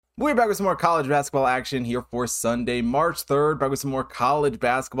We're back with some more college basketball action here for Sunday, March 3rd. Back with some more college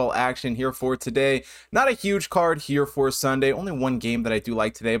basketball action here for today. Not a huge card here for Sunday. Only one game that I do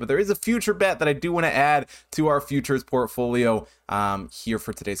like today, but there is a future bet that I do want to add to our futures portfolio here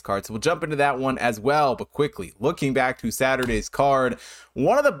for today's card. So we'll jump into that one as well. But quickly, looking back to Saturday's card,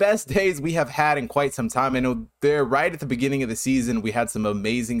 one of the best days we have had in quite some time. I know there right at the beginning of the season, we had some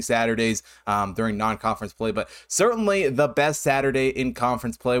amazing Saturdays during non-conference play, but certainly the best Saturday in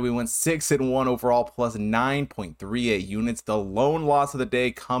conference play. We went 6-1 overall, plus 9.38 units. The lone loss of the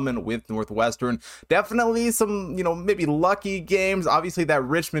day coming with Northwestern. Definitely some, maybe lucky games. Obviously, that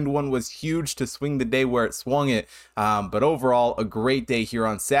Richmond one was huge to swing the day where it swung it. But overall, a great day here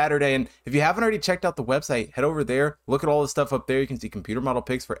on Saturday. And if you haven't already checked out the website, head over there. Look at all the stuff up there. You can see computer model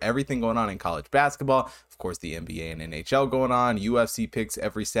picks for everything going on in college basketball. Of course, the NBA and NHL going on. UFC picks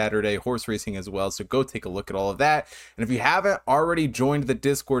every Saturday. Horse racing as well. So go take a look at all of that. And if you haven't already joined the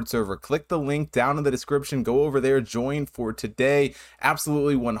Discord server, click the link down in the description. Go over there. Join for today.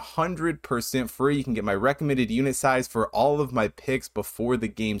 Absolutely 100% free. You can get my recommended unit size for all of my picks before the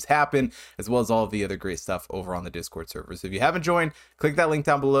games happen, as well as all of the other great stuff over on the Discord server. So if you haven't joined, click that link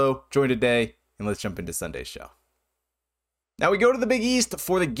down below. Join today, and let's jump into Sunday's show. Now we go to the Big East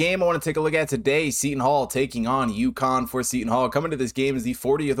for the game I want to take a look at today. Seton Hall taking on UConn. For Seton Hall, coming to this game is the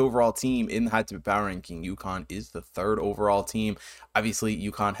 40th overall team in the high-tip power ranking. UConn is the 3rd overall team. Obviously,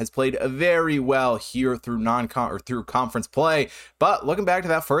 UConn has played very well here through through conference play. But looking back to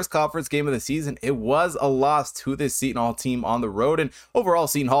that first conference game of the season, it was a loss to this Seton Hall team on the road. And overall,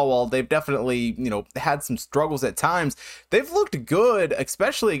 Seton Hall, while they've definitely had some struggles at times, they've looked good,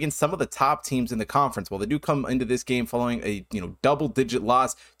 especially against some of the top teams in the conference. While they do come into this game following a double-digit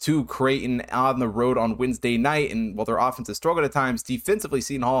loss to Creighton on the road on Wednesday night. And while their offensive struggled at times, defensively,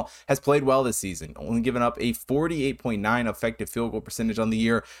 Seton Hall has played well this season, only giving up a 48.9 effective field goal percentage on the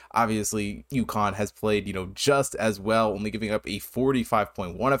year. Obviously, UConn has played, just as well, only giving up a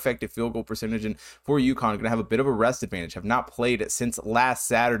 45.1 effective field goal percentage. And for UConn, going to have a bit of a rest advantage. Have not played since last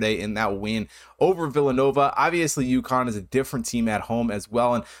Saturday in that win over Villanova. Obviously, UConn is a different team at home as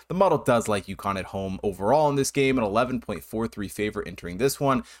well. And the model does like UConn at home overall in this game, an 11.43 favorite entering this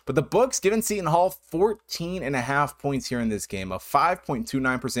one. But the books giving Seton Hall 14.5 points here in this game, a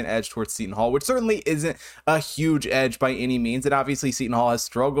 5.29% edge towards Seton Hall, which certainly isn't a huge edge by any means. And obviously, Seton Hall has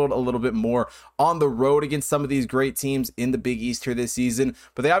struggled a little bit more on the road against some of these great teams in the Big East here this season.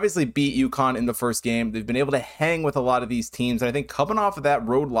 But they obviously beat UConn in the first game. They've been able to hang with a lot of these teams. And I think coming off of that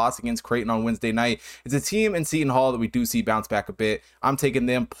road loss against Creighton on Wednesday night, it's a team in Seton Hall that we do see bounce back a bit. I'm taking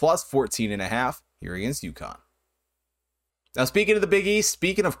them plus 14.5 here against UConn. Now, speaking of the Big East,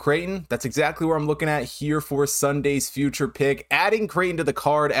 speaking of Creighton, that's exactly where I'm looking at here for Sunday's future pick. Adding Creighton to the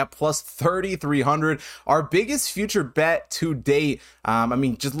card at plus 3,300. Our biggest future bet to date.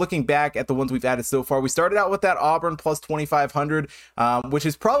 Just looking back at the ones we've added so far, we started out with that Auburn plus 2,500, which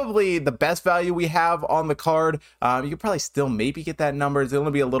is probably the best value we have on the card. You could probably still maybe get that number. It's going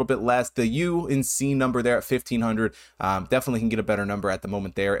to be a little bit less. The UNC number there at 1,500 definitely can get a better number at the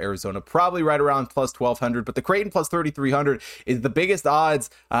moment there. Arizona probably right around plus 1,200, but the Creighton plus 3,300 is the biggest odds.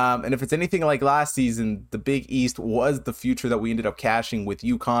 And if it's anything like last season, the Big East was the future that we ended up cashing with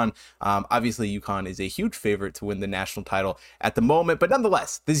UConn. Obviously, UConn is a huge favorite to win the national title at the moment. But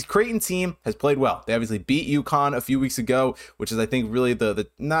nonetheless, this Creighton team has played well. They obviously beat UConn a few weeks ago, which is, I think, really the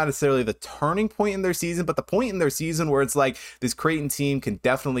not necessarily the turning point in their season, but the point in their season where it's like this Creighton team can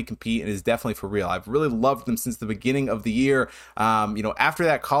definitely compete and is definitely for real. I've really loved them since the beginning of the year. After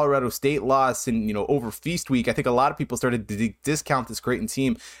that Colorado State loss and, over Feast Week, I think a lot of people started to discount this Creighton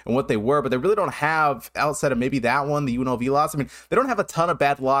team and what they were, but they really don't have, outside of maybe that one, the UNLV loss. They don't have a ton of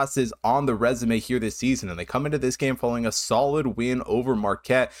bad losses on the resume here this season, and they come into this game following a solid win over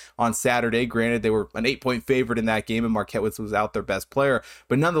Marquette on Saturday. Granted, they were an 8-point favorite in that game, and Marquette was out their best player,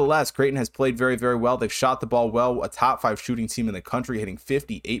 but nonetheless, Creighton has played very, very well. They've shot the ball well, a top 5 shooting team in the country, hitting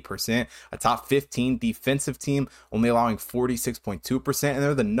 58%, a top 15 defensive team, only allowing 46.2%, and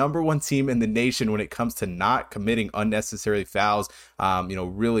they're the number 1 team in the nation when it comes to not committing unnecessary fouls.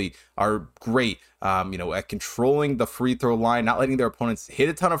 Really are great, at controlling the free throw line, not letting their opponents hit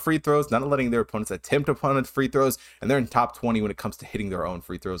a ton of free throws, not letting their opponents attempt opponents' free throws, and they're in top 20 when it comes to hitting their own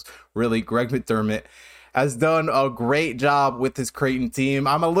free throws. Really, Greg McDermott has done a great job with this Creighton team.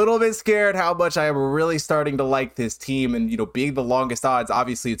 I'm a little bit scared how much I am really starting to like this team, and being the longest odds,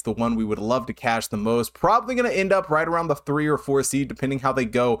 obviously it's the one we would love to cash the most. Probably going to end up right around the 3 or 4 seed, depending how they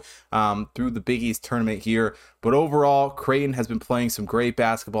go through the Big East tournament here. But overall, Creighton has been playing some great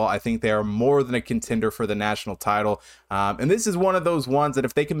basketball. I think they are more than a contender for the national title. And this is one of those ones that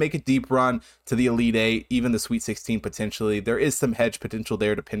if they can make a deep run to the Elite Eight, even the Sweet 16 potentially, there is some hedge potential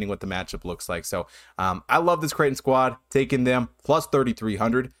there depending what the matchup looks like. So I love this Creighton squad, taking them plus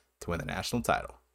 3,300 to win the national title.